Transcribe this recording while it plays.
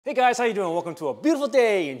Hey guys, how you doing? Welcome to a beautiful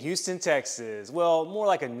day in Houston, Texas. Well, more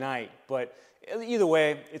like a night, but either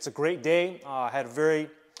way, it's a great day. I had a very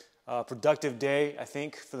productive day, I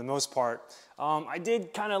think, for the most part. I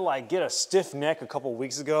did kind of like get a stiff neck a couple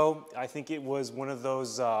weeks ago. I think it was one of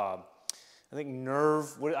those, I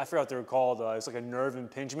forgot what they were called. It's like a nerve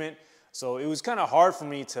impingement. So it was kind of hard for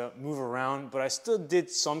me to move around, but I still did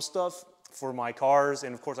some stuff for my cars,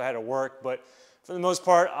 and of course I had to work, but for the most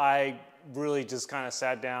part, I really just kind of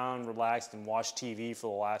sat down, relaxed, and watched TV for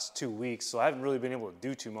the last 2 weeks, so I haven't really been able to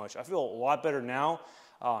do too much. I feel a lot better now.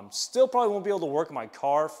 Still probably won't be able to work in my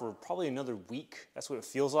car for probably another week. That's what it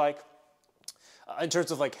feels like. In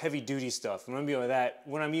terms of like heavy duty stuff. What I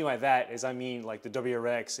mean by that is I mean like the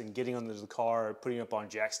WRX and getting under the car, putting it up on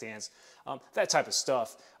jack stands, that type of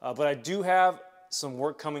stuff. But I do have some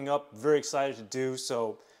work coming up, very excited to do,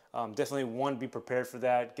 so definitely want to be prepared for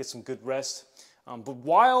that, get some good rest. But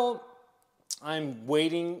while I'm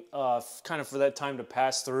waiting kind of for that time to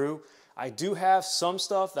pass through, I do have some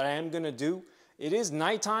stuff that I am going to do. It is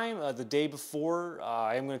nighttime the day before.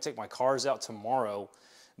 I am going to take my cars out tomorrow,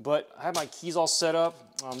 but I have my keys all set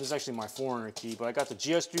up. This is actually my 400 key, but I got the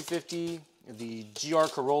GS350, the GR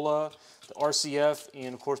Corolla, the RCF,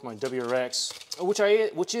 and of course my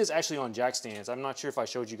WRX, which is actually on jack stands. I'm not sure if I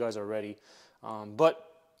showed you guys already, but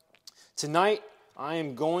tonight I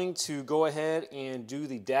am going to go ahead and do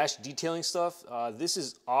the dash detailing stuff. This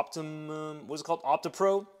is what's it called?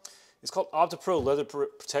 OptiPro. It's called OptiPro Leather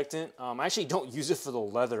Protectant. I actually don't use it for the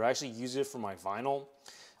leather. I actually use it for my vinyl.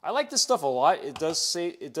 I like this stuff a lot. It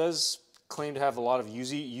does claim to have a lot of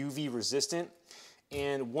UV resistant.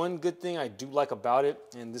 And one good thing I do like about it,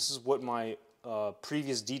 and this is what my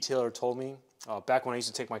previous detailer told me back when I used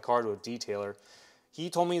to take my car to a detailer. He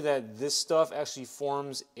told me that this stuff actually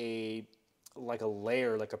forms like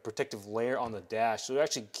a protective layer on the dash. So it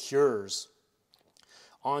actually cures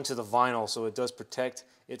onto the vinyl, so it does protect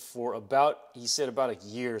it for he said about a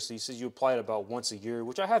year. So he says you apply it about once a year,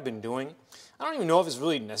 which I have been doing. I don't even know if it's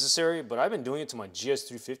really necessary, but I've been doing it to my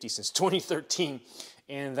GS350 since 2013.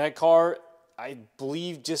 And that car, I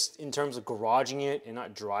believe, just in terms of garaging it and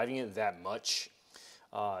not driving it that much,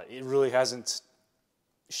 it really hasn't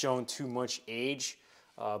shown too much age.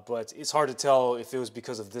 But it's hard to tell if it was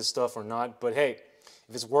because of this stuff or not. But hey,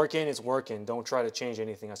 if it's working, it's working. Don't try to change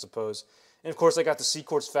anything, I suppose. And of course, I got the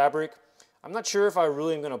C-Quartz fabric. I'm not sure if I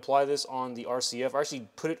really am going to apply this on the RCF. I actually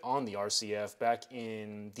put it on the RCF back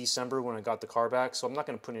in December when I got the car back, so I'm not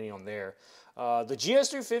going to put any on there. The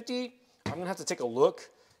GS350, I'm going to have to take a look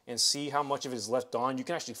and see how much of it is left on. You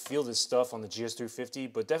can actually feel this stuff on the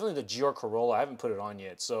GS350, but definitely the GR Corolla, I haven't put it on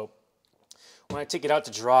yet. So when I take it out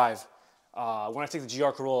to drive, when I take the GR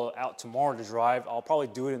Corolla out tomorrow to drive, I'll probably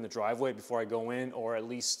do it in the driveway before I go in, or at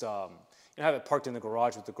least have it parked in the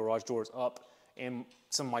garage with the garage doors up and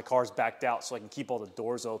some of my cars backed out so I can keep all the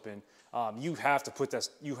doors open. You have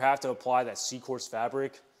to apply that C-Quartz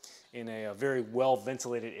fabric in a very well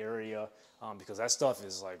ventilated area because that stuff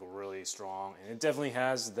is like really strong, and it definitely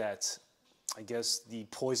has that, I guess, the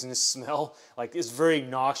poisonous smell. Like, it's very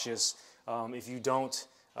noxious if you don't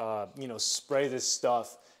spray this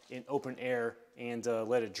stuff in open air and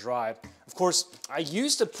let it dry. Of course, I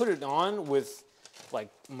used to put it on with like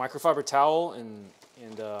microfiber towel and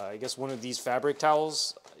I guess one of these fabric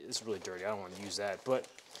towels. It's really dirty, I don't want to use that, but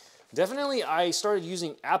definitely I started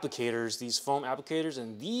using applicators, these foam applicators,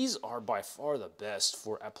 and these are by far the best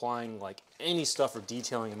for applying like any stuff or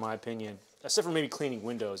detailing, in my opinion, except for maybe cleaning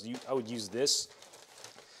windows. I would use this.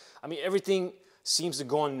 I mean, everything seems to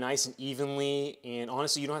go on nice and evenly, and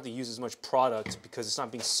honestly, you don't have to use as much product because it's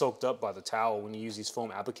not being soaked up by the towel when you use these foam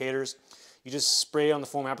applicators. You just spray on the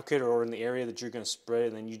foam applicator or in the area that you're going to spray,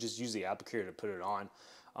 and then you just use the applicator to put it on.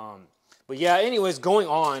 But yeah, anyways, going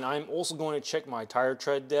on, I'm also going to check my tire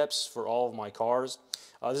tread depths for all of my cars.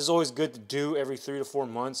 This is always good to do every 3 to 4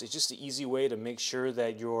 months. It's just an easy way to make sure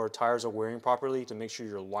that your tires are wearing properly, to make sure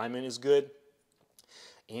your alignment is good.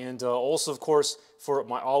 And also, of course, for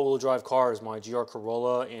my all-wheel drive cars, my GR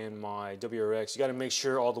Corolla and my WRX, you got to make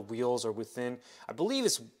sure all the wheels are within, I believe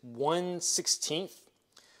it's 1/16th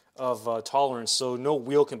of tolerance, so no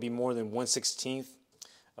wheel can be more than 1/16th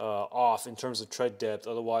off in terms of tread depth.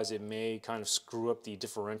 Otherwise, it may kind of screw up the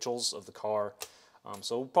differentials of the car.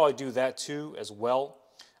 So we'll probably do that too as well.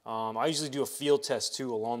 I usually do a field test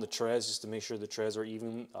too along the treads just to make sure the treads are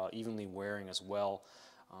evenly wearing as well.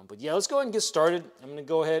 But yeah, let's go ahead and get started. I'm going to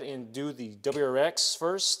go ahead and do the WRX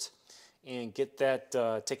first and get that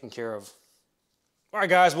taken care of. Alright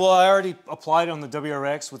guys, well, I already applied on the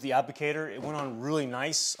WRX with the applicator. It went on really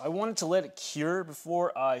nice. I wanted to let it cure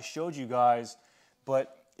before I showed you guys,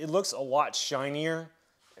 but it looks a lot shinier.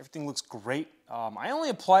 Everything looks great. I only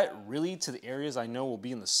apply it really to the areas I know will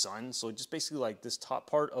be in the sun. So just basically like this top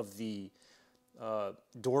part of the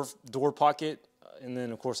door pocket, and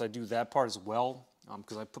then of course I do that part as well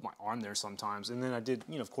because I put my arm there sometimes. And then I did,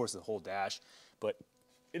 you know, of course the whole dash. But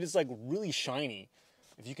it is like really shiny.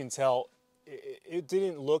 If you can tell, it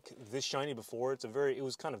didn't look this shiny before. It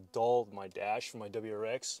was kind of dull, my dash for my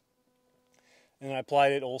WRX. And I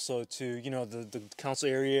applied it also to, you know, the console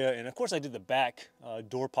area, and of course I did the back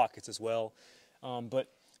door pockets as well. But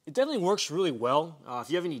it definitely works really well. If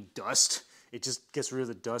you have any dust, it just gets rid of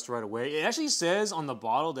the dust right away. It actually says on the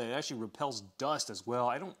bottle that it actually repels dust as well.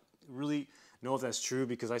 I don't really know if that's true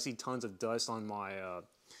because I see tons of dust on my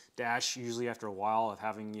dash usually after a while of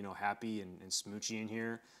having, you know, Happy and Smoochie in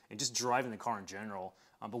here and just driving the car in general.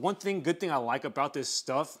 But one good thing I like about this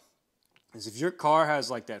stuff is if your car has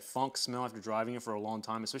like that funk smell after driving it for a long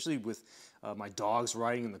time, especially with my dogs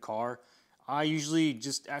riding in the car, I usually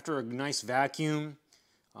just, after a nice vacuum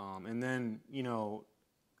and then, you know,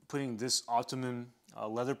 putting this Optimum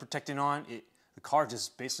leather protectant on, the car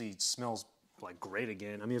just basically smells like great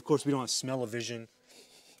again. I mean, of course, we don't have smell-o-vision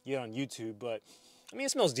yet on YouTube, but I mean,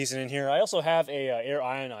 it smells decent in here. I also have a air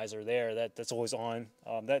ionizer there that's always on.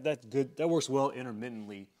 That's good. That works well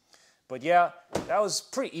intermittently. But yeah, that was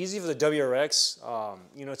pretty easy for the WRX.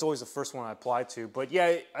 You know, it's always the first one I apply to. But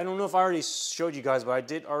yeah, I don't know if I already showed you guys, but I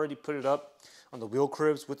did already put it up on the wheel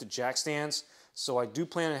cribs with the jack stands. So I do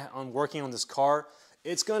plan on working on this car.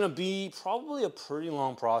 It's gonna be probably a pretty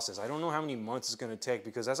long process. I don't know how many months it's gonna take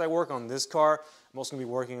because as I work on this car, I'm also gonna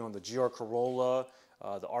be working on the GR Corolla,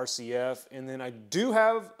 the RCF, and then I do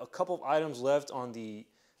have a couple of items left on the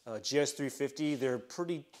GS350. They're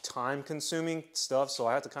pretty time-consuming stuff, so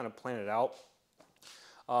I have to kind of plan it out.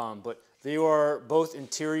 But they are both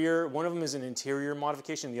interior. One of them is an interior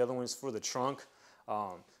modification. The other one is for the trunk.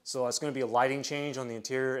 So it's going to be a lighting change on the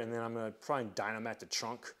interior, and then I'm going to try and dynamat the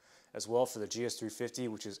trunk as well for the GS350,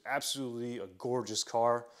 which is absolutely a gorgeous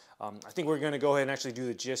car. I think we're going to go ahead and actually do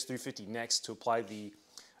the GS350 next to apply the,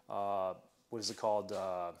 what is it called,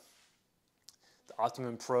 the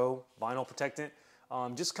Optimum Pro vinyl protectant.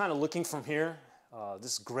 Just kind of looking from here,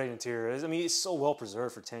 this is great interior. I mean, it's so well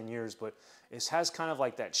preserved for 10 years, but it has kind of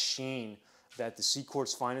like that sheen that the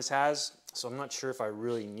Seacort's Finest has, so I'm not sure if I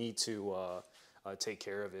really need to take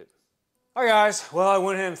care of it. All right, guys, well, I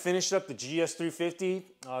went ahead and finished up the GS350.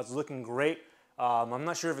 It's looking great. I'm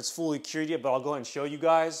not sure if it's fully cured yet, but I'll go ahead and show you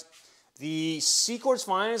guys. The Seacort's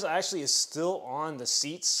Finest actually is still on the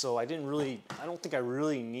seats, so I don't think I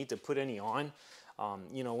really need to put any on.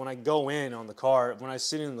 You know, when I go in on the car, when I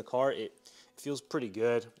sit in the car, it feels pretty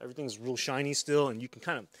good. Everything's real shiny still, and you can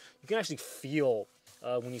actually feel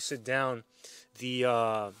when you sit down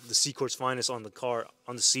the Seacort's Finest on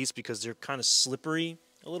the seats because they're kind of slippery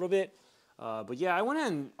a little bit. But yeah, I went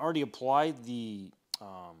ahead and already applied the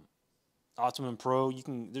Optimum Pro.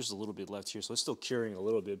 There's a little bit left here, so it's still curing a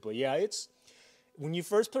little bit. But yeah, when you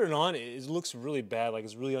first put it on, it looks really bad. Like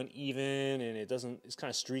it's really uneven and it's kind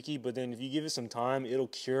of streaky. But then if you give it some time, it'll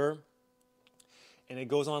cure, and it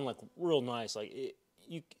goes on like real nice. Like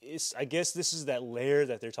I guess this is that layer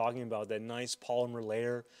that they're talking about, that nice polymer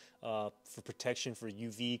layer for protection for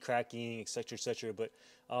UV cracking, etc., etc. But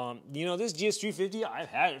you know, this GS350, I've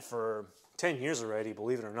had it for 10 years already,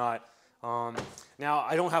 believe it or not. Now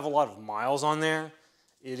I don't have a lot of miles on there.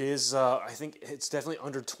 It is, I think it's definitely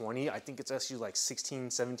under 20. I think it's actually like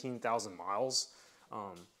 17,000 miles.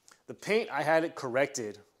 The paint, I had it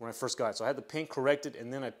corrected when I first got it. So I had the paint corrected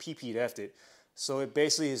and then I PPF'd it. So it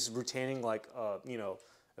basically is retaining like, you know,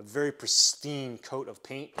 a very pristine coat of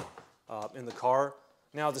paint in the car.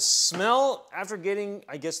 Now the smell, after getting,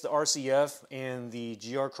 I guess, the RCF and the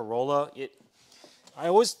GR Corolla, I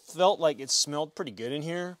always felt like it smelled pretty good in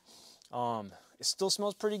here. It still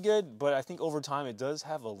smells pretty good, but I think over time it does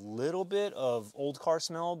have a little bit of old car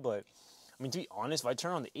smell. But I mean, to be honest, if I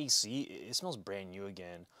turn on the AC, it smells brand new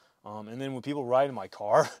again. And then when people ride in my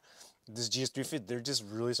car, this GS350, they're just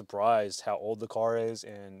really surprised how old the car is.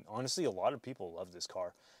 And honestly, a lot of people love this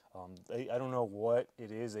car. I don't know what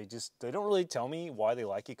it is. They don't really tell me why they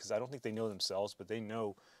like it because I don't think they know themselves, but they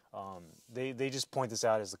know. They just point this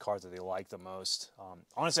out as the car that they like the most.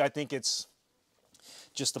 Honestly, I think it's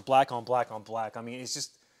just the black on black on black. I mean, it's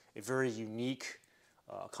just a very unique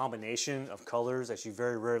combination of colors that you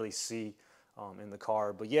very rarely see in the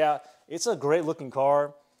car. But yeah, it's a great looking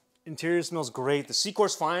car. Interior smells great. The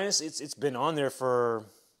Seacort's Finest, it's been on there for,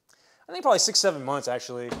 I think, probably 6-7 months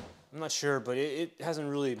actually. I'm not sure, but it hasn't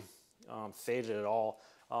really faded at all.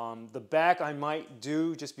 The back I might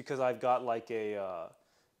do just because I've got like a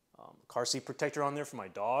car seat protector on there for my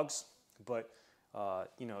dogs. But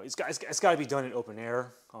you know, it's got to be done in open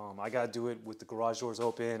air. I got to do it with the garage doors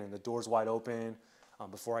open and the doors wide open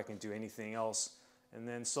before I can do anything else. And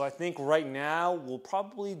then, so I think right now we'll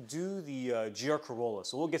probably do the GR Corolla.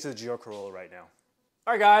 So we'll get to the GR Corolla right now.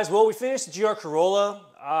 All right, guys. Well, we finished the GR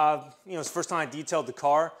Corolla. You know, it's the first time I detailed the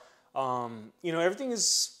car. You know, everything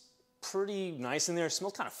is pretty nice in there. It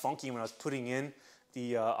smelled kind of funky when I was putting in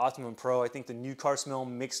the Optimum Pro. I think the new car smell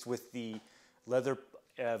mixed with the leather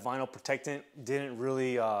vinyl protectant didn't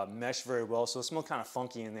really mesh very well, so it smelled kind of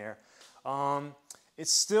funky in there. It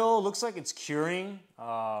still looks like it's curing,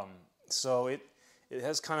 so it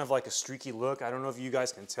has kind of like a streaky look. I don't know if you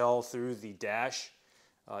guys can tell through the dash.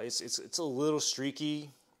 It's a little streaky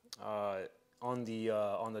on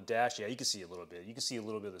the dash. Yeah, you can see a little bit. You can see a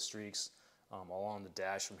little bit of the streaks along the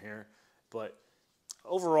dash from here, but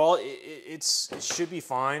overall it should be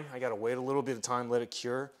fine. I gotta wait a little bit of time, let it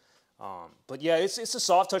cure. But yeah, it's a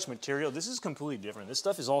soft touch material. This is completely different. This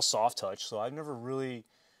stuff is all soft touch, so I've never really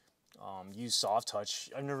used soft touch.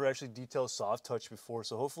 I've never actually detailed soft touch before,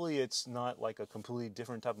 so hopefully it's not like a completely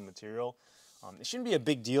different type of material. It shouldn't be a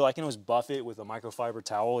big deal. I can always buff it with a microfiber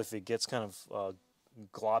towel if it gets kind of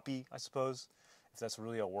gloppy, I suppose, if that's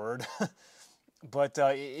really a word. But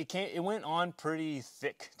it went on pretty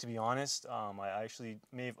thick, to be honest. I actually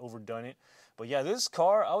may have overdone it. But yeah, this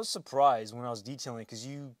car, I was surprised when I was detailing it because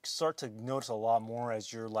you start to notice a lot more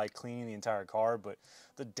as you're like cleaning the entire car. But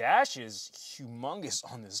the dash is humongous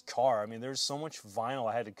on this car. I mean, there's so much vinyl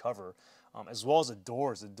I had to cover, as well as the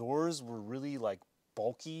doors. The doors were really like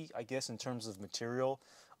bulky, I guess, in terms of material.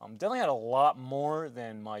 Definitely had a lot more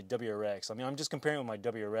than my WRX. I mean, I'm just comparing with my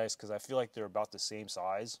WRX because I feel like they're about the same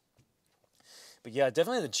size. But yeah,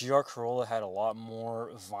 definitely the GR Corolla had a lot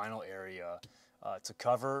more vinyl area to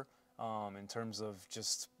cover in terms of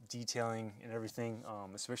just detailing and everything,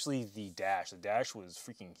 especially the dash. The dash was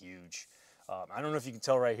freaking huge. I don't know if you can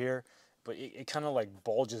tell right here, but it kind of like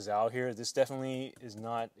bulges out here. This definitely is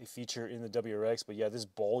not a feature in the WRX, but yeah, this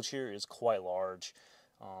bulge here is quite large.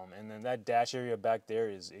 And then that dash area back there,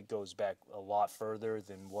 it goes back a lot further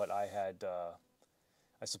than what I had,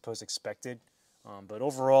 I suppose, expected. But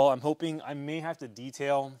overall, I'm hoping I may have to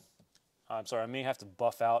I may have to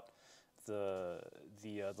buff out the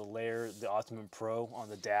layer, the Optimum Pro on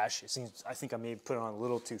the dash. I think I may put it on a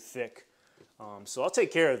little too thick. So I'll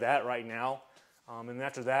take care of that right now. And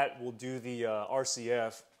after that, we'll do the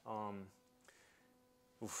RCF.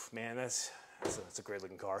 Oof, man, that's a great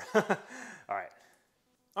looking car.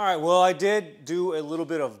 All right, well, I did do a little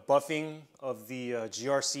bit of buffing of the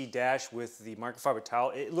GRC dash with the microfiber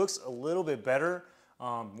towel. It looks a little bit better.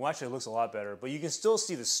 Well, actually, it looks a lot better, but you can still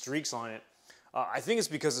see the streaks on it. I think it's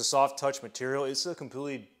because of soft touch material. It's a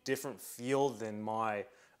completely different feel than my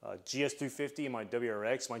GS350 and my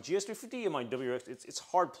WRX. My GS350 and my WRX, it's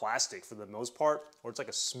hard plastic for the most part, or it's like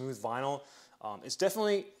a smooth vinyl. It's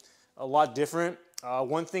definitely a lot different.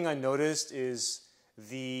 One thing I noticed is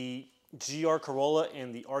the GR Corolla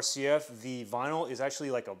and the RCF, the vinyl is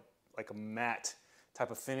actually like a matte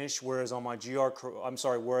type of finish, whereas on my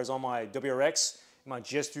whereas on my WRX, my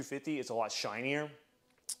GS350, it's a lot shinier.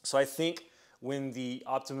 So I think when the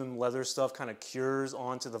Optimum leather stuff kind of cures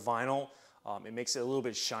onto the vinyl, it makes it a little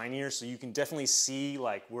bit shinier. So you can definitely see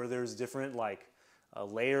like where there's different like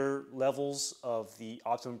layer levels of the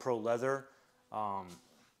Optimum Pro leather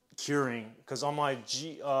curing, because on my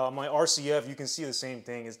RCF you can see the same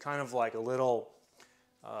thing. It's kind of like a little,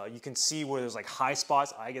 you can see where there's like high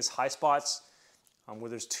spots, where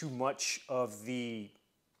there's too much of the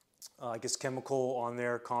chemical on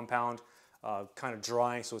there, compound, kind of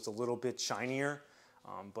drying, so it's a little bit shinier.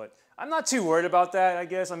 But I'm not too worried about that, I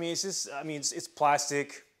guess. I mean, it's just, it's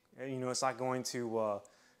plastic, you know, it's not going to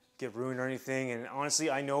get ruined or anything. And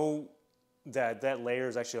honestly, I know that that layer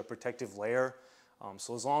is actually a protective layer.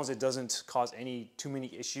 So as long as it doesn't cause too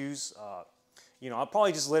many issues, you know, I'll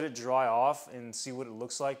probably just let it dry off and see what it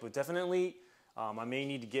looks like. But definitely, I may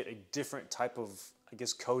need to get a different type of,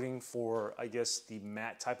 coating for, the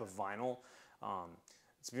matte type of vinyl.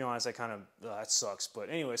 To be honest, that sucks. But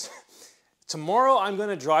anyways, tomorrow I'm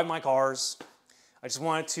gonna drive my cars. I just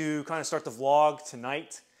wanted to kind of start the vlog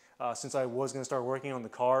tonight, since I was gonna start working on the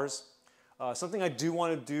cars. Something I do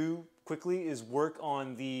want to do quickly is work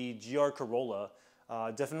on the GR Corolla.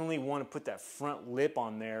 Definitely want to put that front lip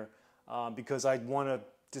on there, because I want to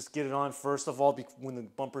just get it on first of all. When the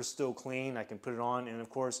bumper's still clean, I can put it on. And of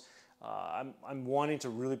course, I'm wanting to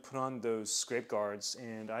really put on those scrape guards,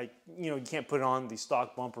 and you can't put it on the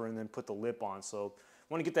stock bumper and then put the lip on. So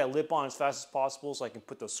I want to get that lip on as fast as possible so I can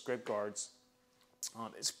put those scrape guards.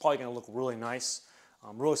 It's probably going to look really nice.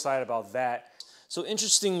 I'm really excited about that. So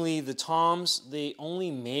interestingly, the Toms, they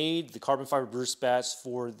only made the carbon fiber rear spats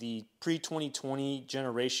for the pre-2020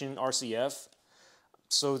 generation RCF.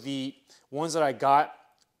 So the ones that I got,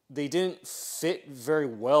 they didn't fit very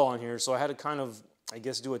well on here. So I had to kind of, I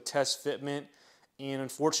guess, do a test fitment. And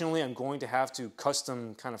unfortunately, I'm going to have to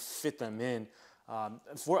custom kind of fit them in.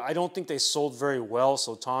 I don't think they sold very well.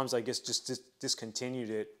 So Toms, I guess, just discontinued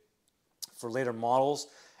it for later models.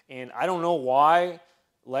 And I don't know why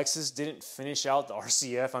Lexus didn't finish out the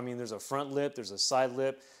RCF. I mean, there's a front lip, there's a side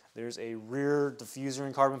lip, there's a rear diffuser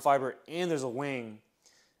in carbon fiber, and there's a wing.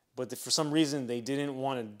 But for some reason, they didn't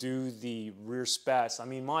want to do the rear spats. I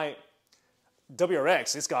mean, my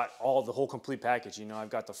WRX, it's got the whole complete package. You know,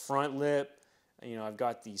 I've got the front lip, you know, I've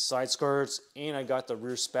got the side skirts, and I got the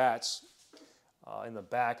rear spats in the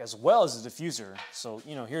back, as well as the diffuser. So,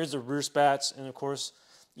 you know, here's the rear spats, and of course,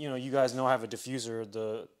 you know, you guys know I have a diffuser,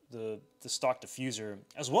 the stock diffuser,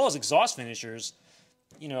 as well as exhaust finishers,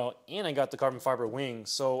 you know, and I got the carbon fiber wing.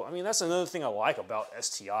 So, I mean, that's another thing I like about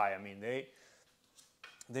STI. I mean,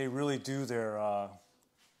 they really do their,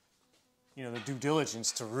 you know, their due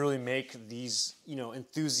diligence to really make these, you know,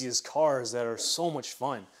 enthusiast cars that are so much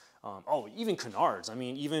fun. Oh, even canards. I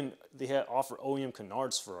mean, even they offer OEM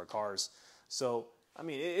canards for our cars. So, I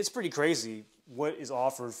mean, it's pretty crazy what is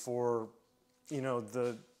offered for, you know,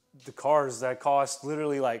 the cars that cost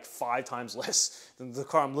literally like 5 times less than the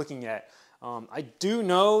car I'm looking at. I do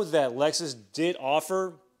know that Lexus did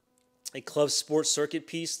offer a Club Sport circuit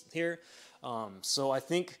piece here. So I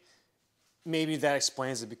think maybe that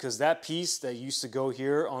explains it, because that piece that used to go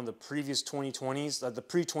here on the previous 2020s, the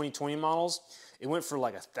pre-2020 models, it went for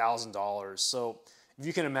like $1,000. So if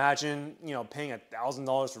you can imagine, you know, paying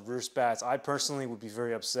 $1,000 for rear spats, I personally would be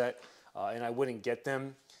very upset, and I wouldn't get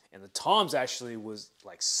them. And the Toms actually was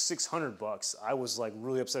like 600 bucks. I was like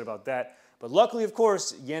really upset about that. But luckily, of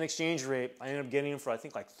course, yen exchange rate, I ended up getting them for I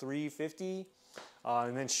think like $350.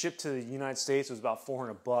 And then shipped to the United States, it was about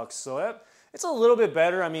 400 bucks. So it's a little bit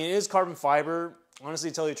better. I mean, it is carbon fiber. Honestly,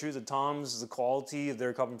 to tell you the truth, the Toms, the quality of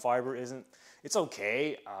their carbon fiber it's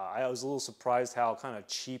okay. I was a little surprised how kind of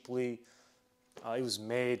cheaply it was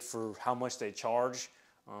made for how much they charge.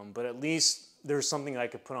 But at least there's something I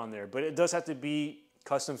could put on there. But it does have to be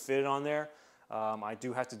custom fitted on there. I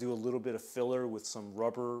do have to do a little bit of filler with some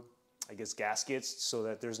rubber, I guess, gaskets, so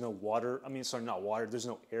that there's no water. I mean, sorry, not water. There's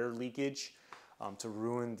no air leakage to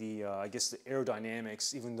ruin the, I guess, the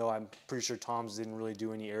aerodynamics. Even though I'm pretty sure Toms didn't really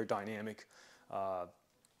do any aerodynamic, I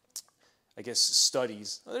guess,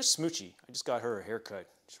 studies. Oh, there's Smoochie. I just got her a haircut.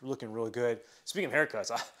 She's looking really good. Speaking of haircuts,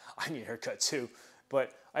 I need a haircut too.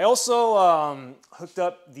 But I also hooked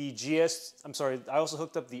up the I also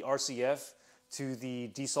hooked up the RCF to the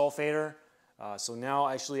desulfator. So now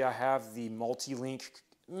actually I have the multi-link,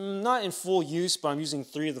 not in full use, but I'm using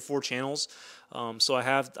 3 of the 4 channels. So I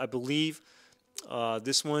have, I believe,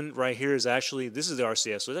 this one right here is actually, this is the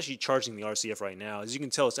RCF, so it's actually charging the RCF right now. As you can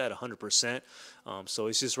tell, it's at 100%. So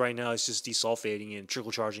it's just right now, it's just desulfating and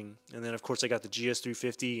trickle charging. And then of course I got the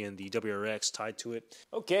GS350 and the WRX tied to it.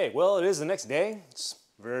 Okay, well, it is the next day. It's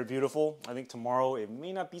very beautiful. I think tomorrow it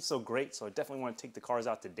may not be so great, so I definitely want to take the cars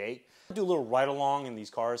out today. I'll do a little ride along in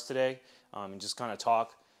these cars today, and just kind of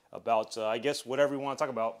talk about, I guess, whatever we want to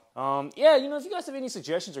talk about. Yeah, you know, if you guys have any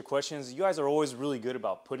suggestions or questions, you guys are always really good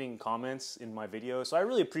about putting comments in my videos, so I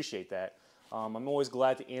really appreciate that. I'm always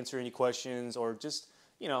glad to answer any questions, or just,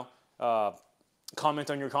 you know,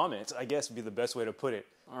 comment on your comments, I guess would be the best way to put it.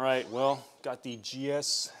 All right, well, got the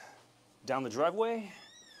GS down the driveway.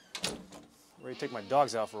 Ready to take my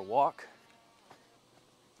dogs out for a walk.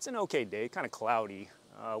 It's an okay day, kind of cloudy.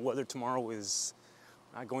 Weather tomorrow is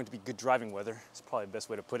not going to be good driving weather. It's probably the best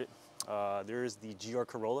way to put it. There's the GR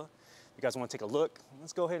Corolla. If you guys want to take a look,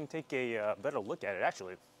 let's go ahead and take a better look at it,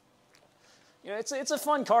 actually. You know, it's a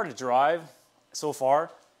fun car to drive so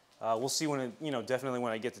far. We'll see when it, you know, definitely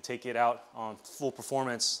when I get to take it out on full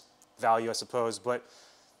performance value, I suppose. But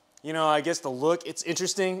you know, I guess the look, it's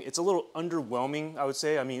interesting. It's a little underwhelming, I would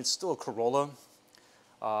say. I mean, it's still a Corolla,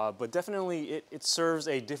 but definitely it serves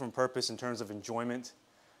a different purpose in terms of enjoyment.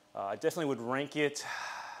 I definitely would rank it,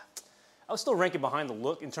 I would still rank it behind the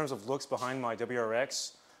look, in terms of looks, behind my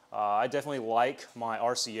WRX. I definitely like my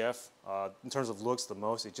RCF in terms of looks the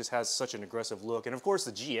most. It just has such an aggressive look. And of course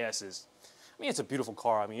the GS is, I mean, it's a beautiful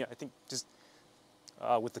car. I mean, I think just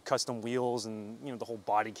with the custom wheels and, you know, the whole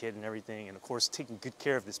body kit and everything, and of course taking good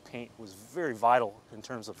care of this paint was very vital in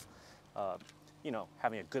terms of you know,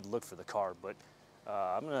 having a good look for the car. But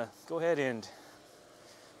I'm gonna go ahead and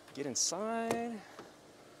get inside.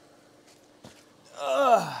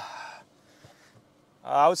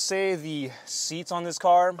 I would say the seats on this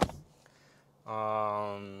car,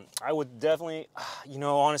 I would definitely, you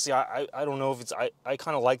know, honestly, I don't know if it's, I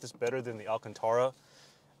kind of like this better than the Alcantara.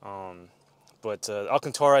 But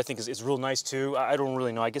Alcantara, I think, is real nice too. I don't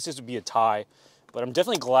really know. I guess this would be a tie. But I'm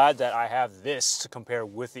definitely glad that I have this to compare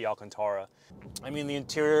with the Alcantara. I mean, the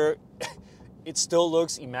interior, it still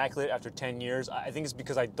looks immaculate after 10 years. I think it's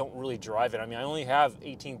because I don't really drive it. I mean, I only have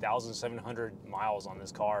 18,700 miles on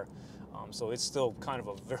this car. So it's still kind of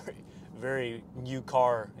a very, very new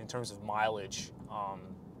car in terms of mileage.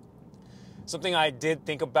 Something I did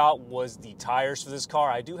think about was the tires for this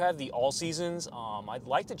car. I do have the all seasons. I'd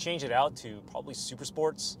like to change it out to probably Super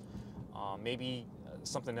Sports, maybe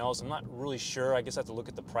something else. I'm not really sure. I guess I have to look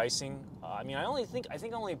at the pricing. I mean, I think I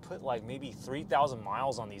only put like maybe 3,000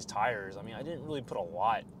 miles on these tires. I mean, I didn't really put a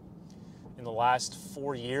lot in the last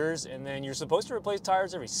 4 years, and then you're supposed to replace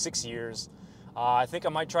tires every 6 years. I think I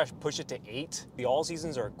might try to push it to 8. The all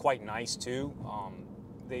seasons are quite nice too.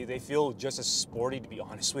 They feel just as sporty, to be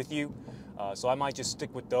honest with you. So I might just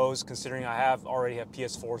stick with those, considering I already have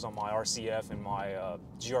PS4s on my RCF and my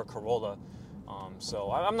GR Corolla.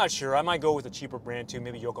 So I'm not sure. I might go with a cheaper brand too,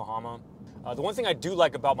 maybe Yokohama. The one thing I do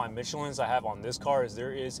like about my Michelins I have on this car is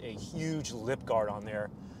there is a huge lip guard on there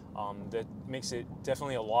that makes it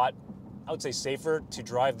definitely a lot, I would say, safer to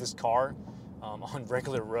drive this car on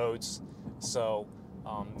regular roads. So,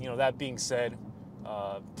 you know, that being said,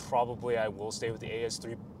 probably I will stay with the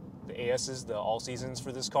AS3, the ASs, the all seasons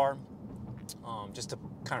for this car, just to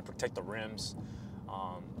kind of protect the rims.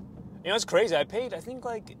 You know, it's crazy. I paid, I think,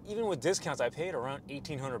 like, even with discounts, I paid around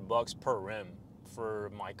 $1,800 per rim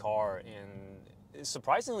for my car, and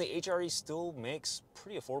surprisingly, HRE still makes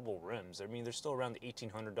pretty affordable rims. I mean, they're still around the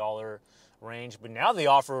 $1,800 range, but now they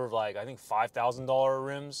offer, like, I think $5,000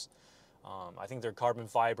 rims. I think they're carbon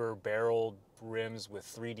fiber barreled rims with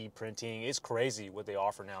 3D printing. It's crazy what they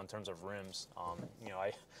offer now in terms of rims. You know,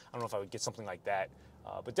 I don't know if I would get something like that,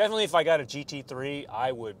 but definitely if I got a GT3,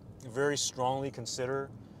 I would very strongly consider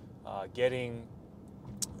getting,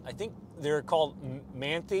 I think they're called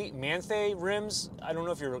Manthe rims. I don't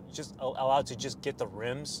know if you're just allowed to just get the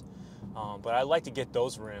rims, but I'd like to get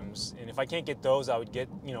those rims. And if I can't get those, I would get,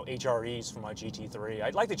 you know, HREs for my GT3.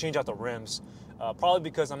 I'd like to change out the rims, probably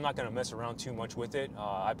because I'm not going to mess around too much with it.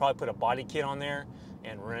 I'd probably put a body kit on there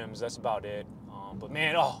and rims. That's about it. But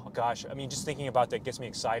man, oh gosh, I mean, just thinking about that gets me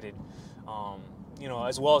excited. You know,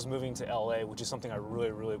 as well as moving to LA, which is something I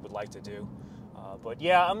really, really would like to do. But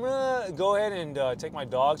yeah, I'm gonna go ahead and take my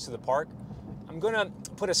dogs to the park. I'm gonna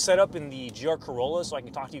put a setup in the GR Corolla so I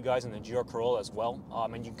can talk to you guys in the GR Corolla as well.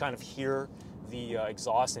 And you can kind of hear the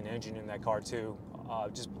exhaust and engine in that car too,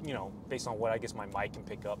 just, you know, based on what I guess my mic can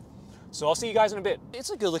pick up. So I'll see you guys in a bit. It's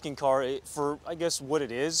a good looking car for, I guess, what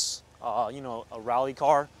it is. You know, a rally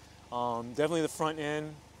car. Definitely the front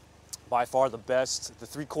end, by far the best. The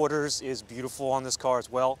 3/4 is beautiful on this car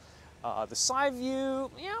as well. The side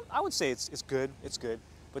view, yeah, I would say it's good. It's good.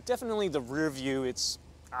 But definitely the rear view,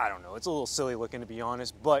 I don't know, it's a little silly looking, to be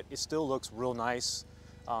honest, but it still looks real nice.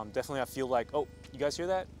 Definitely I feel like, oh, you guys hear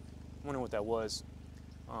that? I wonder what that was.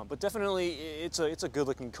 But definitely it's a good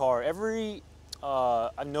looking car.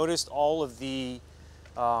 I noticed all of the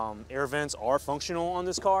air vents are functional on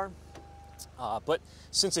this car. But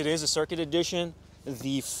since it is a circuit edition,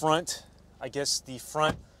 the front, I guess the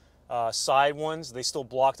front side ones, they still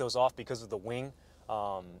block those off because of the wing.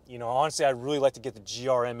 You know, honestly, I'd really like to get the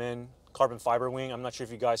GRMN carbon fiber wing. I'm not sure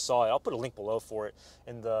if you guys saw it. I'll put a link below for it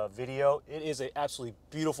in the video. It is an absolutely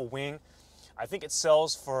beautiful wing. I think it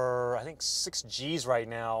sells for, I think, 6 G's right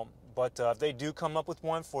now. But if they do come up with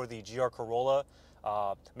one for the GR Corolla,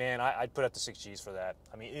 man, I'd put up to 6 G's for that.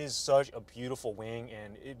 I mean, it is such a beautiful wing,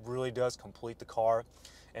 and it really does complete the car.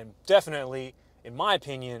 And definitely, in my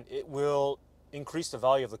opinion, it will increase the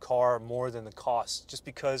value of the car more than the cost, just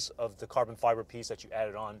because of the carbon fiber piece that you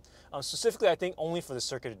added on. Specifically, I think only for the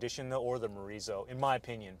Circuit Edition though, or the Morizo, in my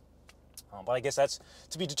opinion. But I guess that's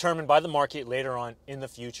to be determined by the market later on in the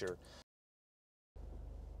future.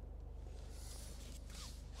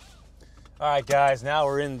 All right, guys, now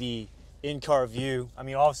we're in the in-car view. I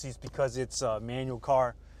mean, obviously it's because it's a manual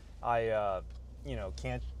car. I, you know,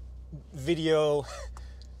 can't video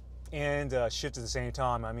and shift at the same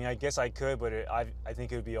time. I mean, I guess I could, but I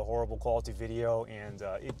think it would be a horrible quality video, and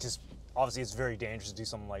it just, obviously it's very dangerous to do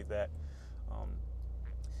something like that.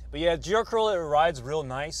 But yeah, GR Corolla, it rides real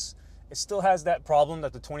nice. It still has that problem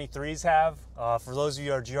that the 23s have. For those of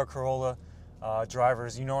you who are GR Corolla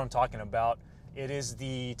drivers, you know what I'm talking about. It is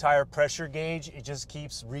the tire pressure gauge. It just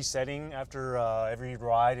keeps resetting after every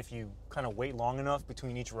ride if you kind of wait long enough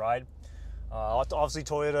between each ride. Obviously,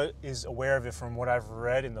 Toyota is aware of it from what I've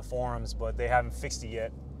read in the forums, but they haven't fixed it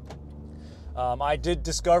yet. I did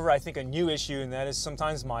discover, I think, a new issue, and that is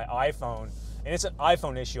sometimes my iPhone, and it's an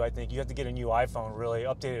iPhone issue, I think. You have to get a new iPhone, really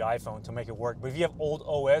updated iPhone to make it work. But if you have an old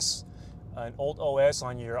OS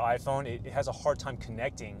on your iPhone, it has a hard time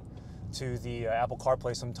connecting to the Apple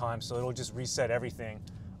CarPlay sometimes, so it'll just reset everything,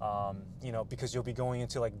 you know, because you'll be going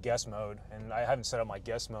into like guest mode, and I haven't set up my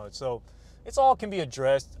guest mode. So it's all can be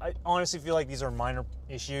addressed. I honestly feel like these are minor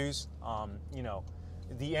issues. You know,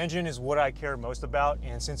 the engine is what I care most about,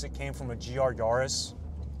 and since it came from a GR Yaris,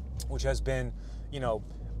 which has been, you know,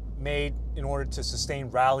 made in order to sustain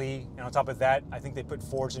rally, and on top of that, I think they put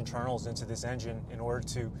forged internals into this engine in order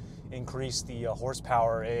to increase the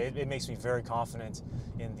horsepower. It makes me very confident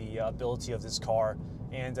in the ability of this car.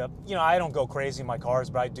 And you know, I don't go crazy in my cars,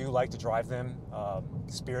 but I do like to drive them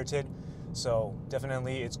spirited. So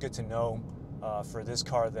definitely it's good to know for this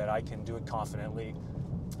car that I can do it confidently.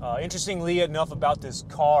 Interestingly enough about this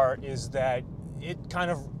car is that it kind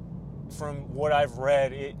of, from what I've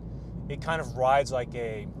read, it kind of rides like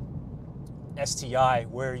a STI,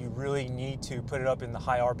 where you really need to put it up in the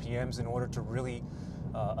high RPMs in order to really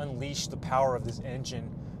unleash the power of this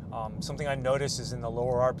engine. Something I noticed is in the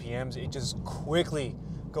lower RPMs, it just quickly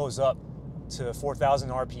goes up to 4,000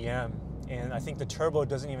 RPM, and I think the turbo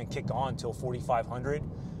doesn't even kick on until 4,500,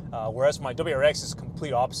 whereas my WRX is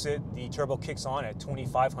complete opposite. The turbo kicks on at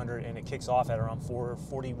 2,500 and it kicks off at around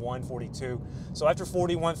 41, 42. So after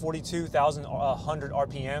 41, 42,100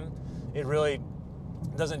 RPM, it really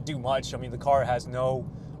doesn't do much. I mean, the car has no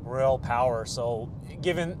real power. So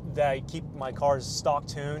given that I keep my cars stock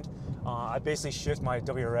tuned, I basically shift my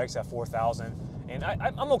WRX at 4,000, and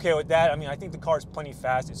I'm okay with that. I mean, I think the car is plenty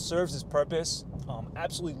fast. It serves its purpose.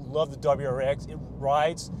 Absolutely love the WRX. It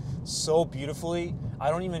rides so beautifully. I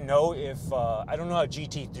don't even know if, I don't know how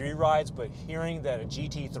GT3 rides, but hearing that a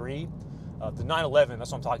GT3, the 911,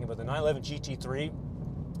 that's what I'm talking about, the 911 GT3,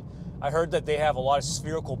 I heard that they have a lot of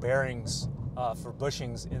spherical bearings for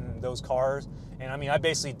bushings in those cars, and I mean, I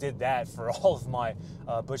basically did that for all of my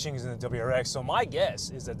bushings in the WRX. So my guess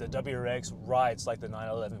is that the WRX rides like the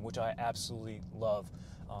 911, which I absolutely love.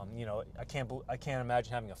 You know, I can't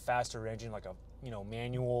imagine having a faster engine like a, you know,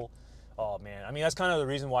 manual. Oh man, I mean, that's kind of the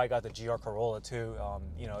reason why I got the GR Corolla too.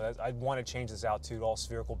 You know, I want to change this out to all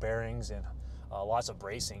spherical bearings and lots of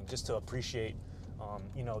bracing, just to appreciate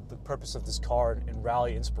you know, the purpose of this car and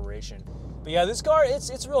rally inspiration. But yeah, this car,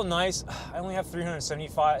 it's real nice. I only have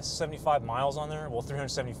 75 miles on there. Well,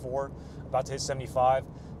 374, about to hit 75.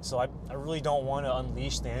 So I really don't want to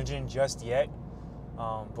unleash the engine just yet.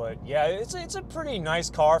 But yeah, it's a pretty nice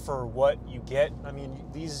car for what you get. I mean,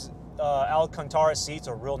 these Alcantara seats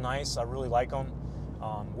are real nice. I really like them.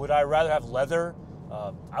 Would I rather have leather?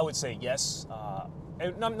 I would say yes.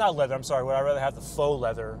 Not leather, I'm sorry. Would I rather have the faux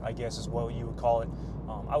leather, I guess is what you would call it?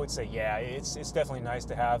 I would say yeah, it's definitely nice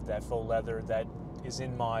to have that faux leather that is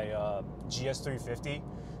in my GS350.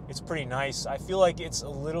 It's pretty nice. I feel like it's a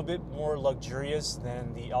little bit more luxurious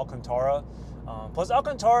than the Alcantara. Plus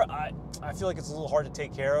Alcantara, I feel like it's a little hard to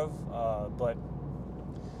take care of, but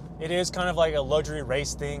it is kind of like a luxury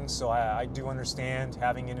race thing, so I do understand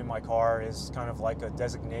having it in my car is kind of like a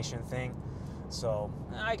designation thing. So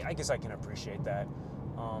I guess I can appreciate that.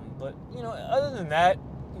 But you know, other than that,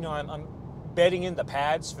 you know, I'm bedding in the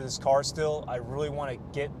pads for this car still. I really want to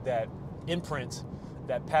get that imprint,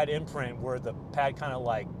 that pad imprint where the pad kind of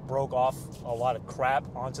like broke off a lot of crap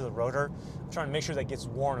onto the rotor. I'm trying to make sure that gets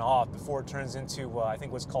worn off before it turns into I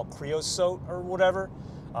think what's called creosote or whatever.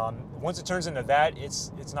 Once it turns into that,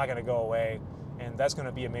 it's not going to go away, and that's going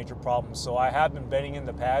to be a major problem. So I have been bedding in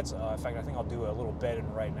the pads. In fact, I think I'll do a little bed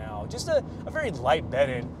in right now. Just a very light bed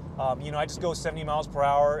in. You know, I just go 70 miles per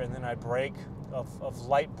hour, and then I brake of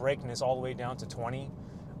light brakeness all the way down to 20.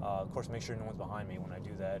 Of course, make sure no one's behind me when I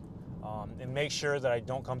do that. And make sure that I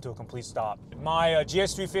don't come to a complete stop. My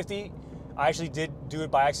GS350, I actually did do it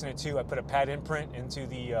by accident too. I put a pad imprint into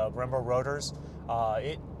the Brembo rotors.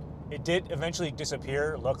 It did eventually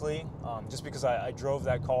disappear, luckily, just because I drove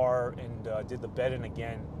that car and did the bed in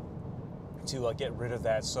again to get rid of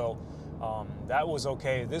that. So that was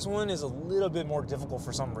okay. This one is a little bit more difficult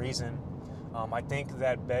for some reason. I think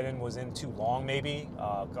that bed-in was in too long, maybe.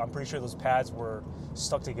 I'm pretty sure those pads were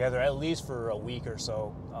stuck together at least for a week or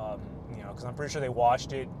so, you know, because I'm pretty sure they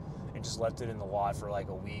washed it and just left it in the lot for like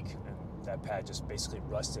a week, and that pad just basically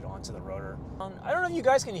rusted onto the rotor. I don't know if you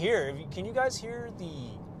guys can hear. Can you guys hear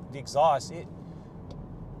the exhaust?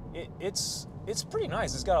 It's pretty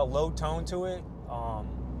nice. It's got a low tone to it.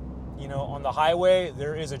 You know, on the highway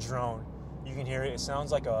there is a drone. You can hear it. It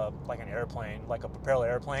sounds like an airplane, like a propeller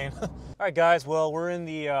airplane. All right, guys. Well, we're in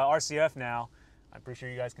the RCF now. I'm pretty sure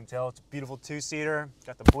you guys can tell. It's a beautiful two-seater.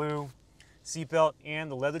 Got the blue seatbelt and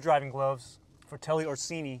the leather driving gloves. Fratelli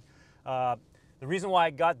Orsini. The reason why I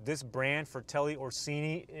got this brand, Fratelli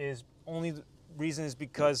Orsini, is only the reason is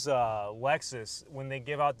because Lexus, when they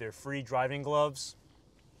give out their free driving gloves,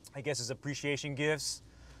 I guess as appreciation gifts,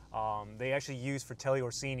 they actually use Fratelli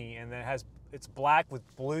Orsini, and then it's black with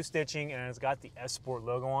blue stitching, and it's got the S Sport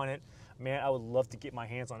logo on it. Man, I would love to get my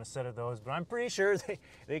hands on a set of those, but I'm pretty sure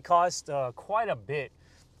they cost quite a bit.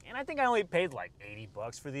 And I think I only paid like 80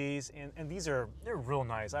 bucks for these, and they're real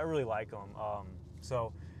nice. I really like them.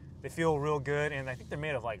 So they feel real good, and I think they're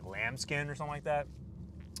made of like lambskin or something like that.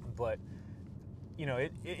 But you know,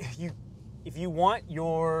 if you want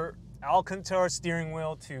your Alcantara steering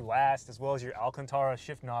wheel to last, as well as your Alcantara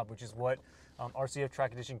shift knob, which is what RCF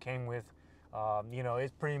Track Edition came with, you know,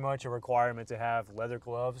 it's pretty much a requirement to have leather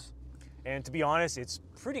gloves. And to be honest, it's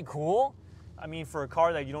pretty cool. I mean, for a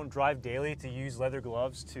car that you don't drive daily, to use leather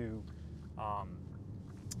gloves to,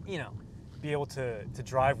 you know, be able to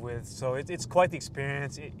drive with. So it's quite the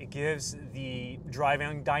experience. It gives the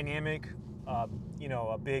driving dynamic, you know,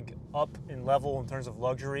 a big up in level in terms of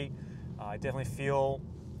luxury. I definitely feel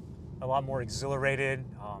a lot more exhilarated.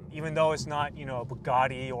 Even though it's not, you know, a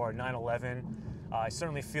Bugatti or a 911, I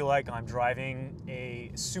certainly feel like I'm driving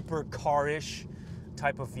a supercar-ish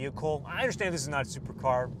type of vehicle. I understand this is not a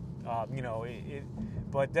supercar, you know,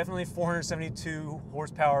 but definitely 472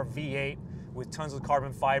 horsepower V8 with tons of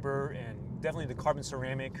carbon fiber and definitely the carbon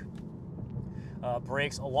ceramic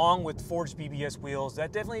brakes, along with forged BBS wheels.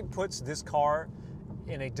 That definitely puts this car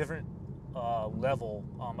in a different level.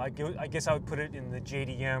 I guess I would put it in the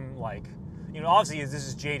JDM, like, you know, obviously this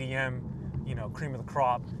is JDM, you know, cream of the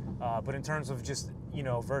crop, but in terms of just, you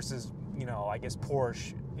know, versus, you know, I guess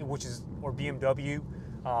Porsche, or BMW,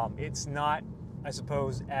 it's not, I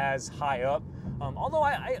suppose, as high up. Although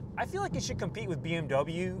I feel like it should compete with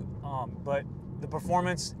BMW, but the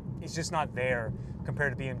performance is just not there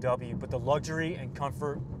compared to BMW, but the luxury and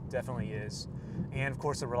comfort definitely is. And of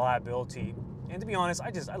course the reliability. And to be honest,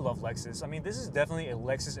 I love Lexus. I mean, this is definitely a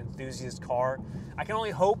Lexus enthusiast car. I can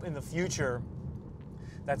only hope in the future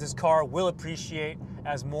that this car will appreciate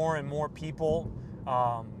as more and more people,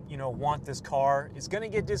 you know, want this car. It's going to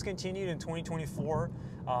get discontinued in 2024.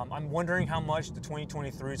 I'm wondering how much the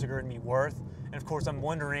 2023s are going to be worth. And of course, I'm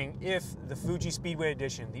wondering if the Fuji Speedway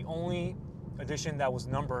Edition, the only edition that was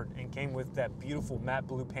numbered and came with that beautiful matte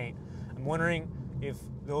blue paint, I'm wondering if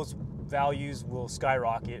those values will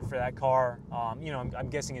skyrocket for that car. You know, I'm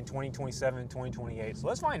guessing in 2027, 2028. So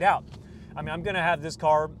let's find out. I mean, I'm going to have this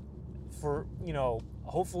car for, you know,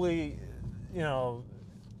 hopefully, you know,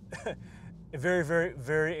 a very, very,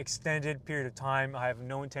 very extended period of time. I have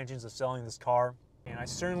no intentions of selling this car, and I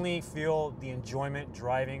certainly feel the enjoyment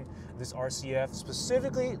driving this RCF,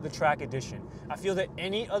 specifically the Track Edition. I feel that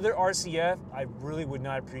any other RCF I really would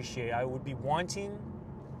not appreciate. I would be wanting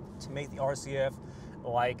to make the RCF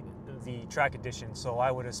like the Track Edition, so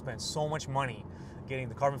I would have spent so much money getting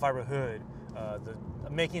the carbon fiber hood,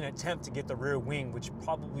 making an attempt to get the rear wing, which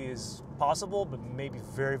probably is possible, but maybe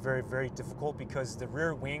very, very, very difficult, because the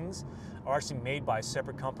rear wings are actually made by a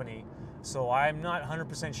separate company. So I'm not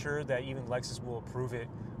 100% sure that even Lexus will approve it,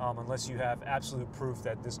 unless you have absolute proof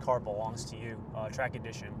that this car belongs to you, Track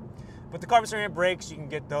Edition. But the carbon ceramic brakes, you can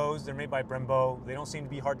get those. They're made by Brembo. They don't seem to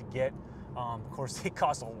be hard to get. Of course, they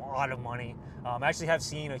cost a lot of money. I actually have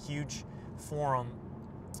seen a huge forum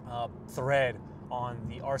thread on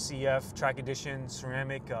the RCF Track Edition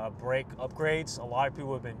ceramic brake upgrades. A lot of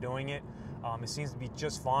people have been doing it. It seems to be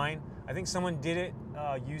just fine. I think someone did it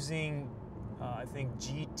using, I think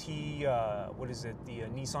GT, what is it, the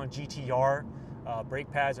Nissan GTR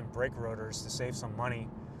brake pads and brake rotors to save some money.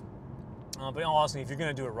 But honestly, if you're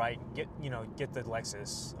going to do it right, get the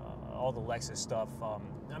Lexus, all the Lexus stuff.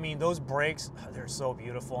 I mean, those brakes, they're so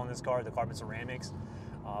beautiful on this car, the carbon ceramics.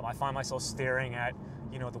 I find myself staring at,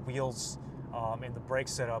 you know, the wheels and the brake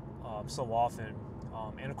setup so often.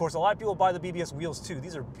 And of course, a lot of people buy the BBS wheels too.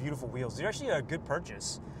 These are beautiful wheels. They're actually a good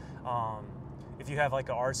purchase. If you have like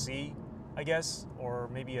a RC, I guess, or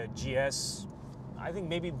maybe a GS, I think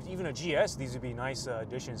maybe even a GS, these would be nice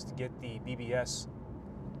additions to get the BBS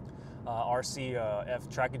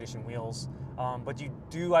RCF Track Edition wheels. But you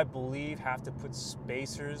do, I believe, have to put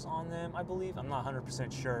spacers on them, I believe. I'm not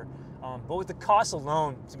 100% sure. But with the cost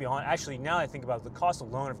alone, to be honest, actually, now that I think about it, the cost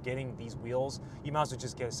alone of getting these wheels, you might as well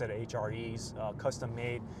just get a set of HREs, custom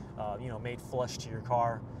made, you know, made flush to your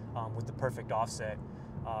car with the perfect offset.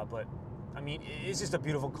 But I mean, it's just a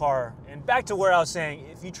beautiful car. And back to where I was saying,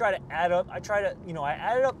 if you try to add up, I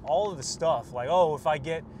added up all of the stuff. Like, oh, if I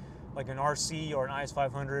get like an RC or an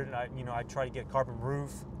IS500, I try to get a carbon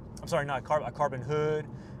roof. I'm sorry, not a carbon hood.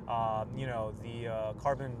 You know, the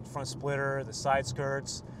carbon front splitter, the side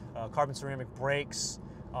skirts, carbon ceramic brakes.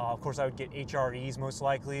 Of course, I would get HREs most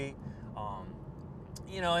likely.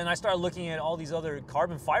 You know, and I started looking at all these other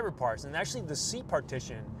carbon fiber parts, and actually the seat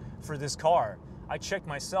partition for this car, I checked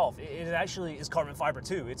myself. It actually is carbon fiber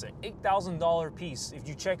too. It's an $8,000 piece. If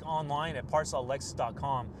you check online at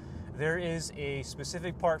parts.lexus.com, there is a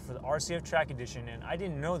specific part for the RCF Track Edition, and I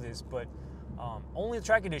didn't know this, but only the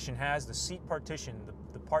Track Edition has the seat partition,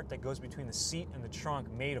 the part that goes between the seat and the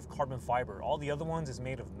trunk, made of carbon fiber. All the other ones is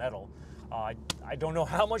made of metal. I don't know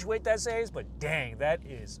how much weight that saves, but dang, that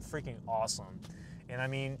is freaking awesome. And I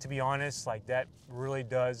mean, to be honest, like, that really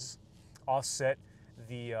does offset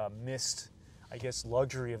the missed, I guess,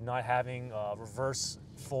 luxury of not having reverse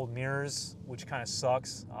fold mirrors, which kind of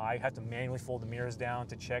sucks. I have to manually fold the mirrors down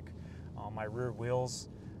to check my rear wheels,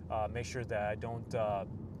 make sure that I don't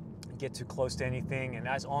get too close to anything. And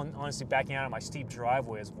that's honestly backing out of my steep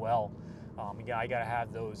driveway as well. I gotta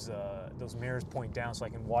have those mirrors point down so I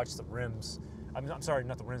can watch the rims. I'm sorry,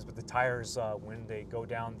 not the rims, but the tires when they go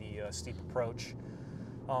down the steep approach.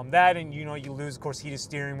 That, and you know, you lose, of course, heated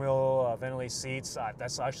steering wheel, ventilated seats.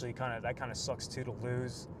 That's actually kind of sucks too to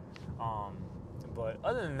lose. But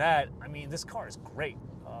other than that, I mean, this car is great.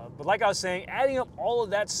 But like I was saying, adding up all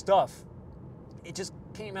of that stuff, it just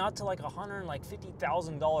came out to like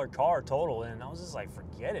 $150,000 car total, and I was just like,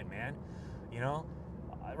 forget it, man. You know,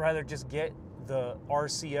 I'd rather just get the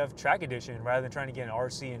RCF Track Edition rather than trying to get an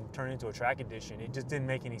RC and turn it into a Track Edition. It just didn't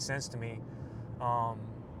make any sense to me.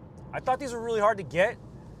 I thought these were really hard to get.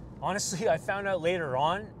 Honestly, I found out later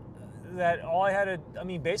on that all I had to, I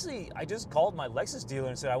mean, basically, I just called my Lexus dealer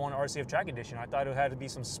and said, I want an RCF Track Edition. I thought it had to be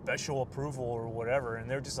some special approval or whatever. And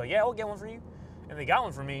they were just like, yeah, we'll get one for you. And they got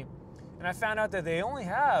one for me. And I found out that they only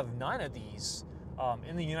have 9 of these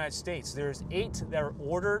in the United States. There's 8 that are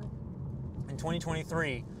ordered in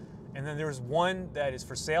 2023. And then there's 1 that is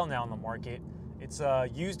for sale now on the market. It's a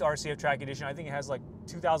used RCF Track Edition. I think it has like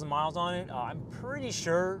 2,000 miles on it. I'm pretty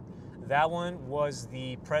sure that one was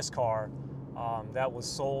the press car that was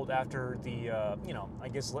sold after the, I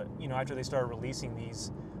guess, after they started releasing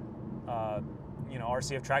these,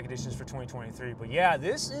 RCF Track Editions for 2023. But yeah,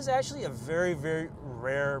 this is actually a very, very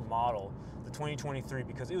rare model, the 2023,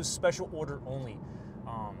 because it was special order only.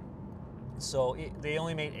 So they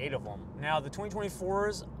only made 8 of them. Now, the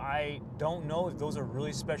 2024s, I don't know if those are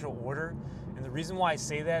really special order. And the reason why I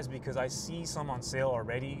say that is because I see some on sale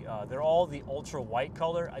already. They're all the ultra white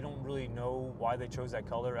color. I don't really know why they chose that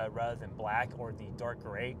color rather than black or the dark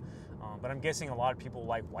gray. But I'm guessing a lot of people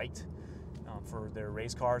like white for their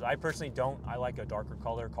race cars. I personally don't. I like a darker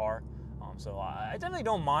color car. So I definitely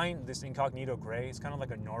don't mind this incognito gray. It's kind of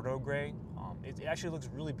like a Nardo gray. It actually looks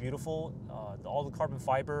really beautiful. All the carbon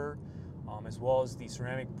fiber, as well as the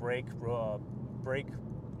ceramic brake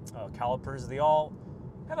calipers, they all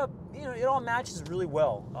have it all matches really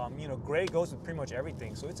well. Gray goes with pretty much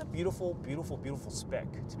everything. So it's a beautiful, beautiful, beautiful spec,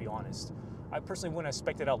 to be honest. I personally wouldn't have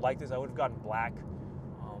spec'd it out like this. I would have gotten black.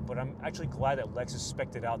 But I'm actually glad that Lexus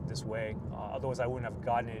spec'd it out this way. Otherwise, I wouldn't have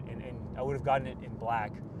gotten it, and I would have gotten it in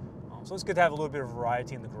black. So it's good to have a little bit of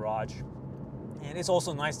variety in the garage. And it's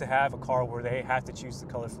also nice to have a car where they have to choose the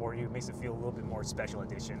color for you. It makes it feel a little bit more special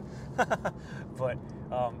edition. But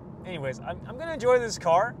anyways, I'm going to enjoy this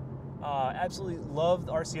car. Absolutely love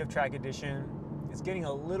the RCF Track Edition. It's getting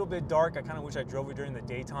a little bit dark. I kind of wish I drove it during the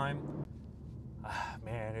daytime.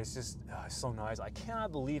 Man, it's just so nice. I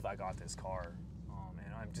cannot believe I got this car.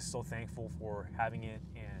 And I'm just so thankful for having it.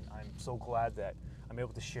 And I'm so glad that I'm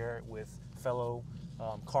able to share it with fellow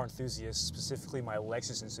car enthusiasts, specifically my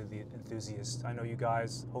Lexus enthusiasts. I know you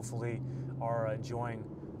guys hopefully are enjoying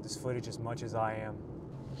this footage as much as I am.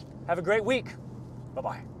 Have a great week.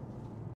 Bye-bye.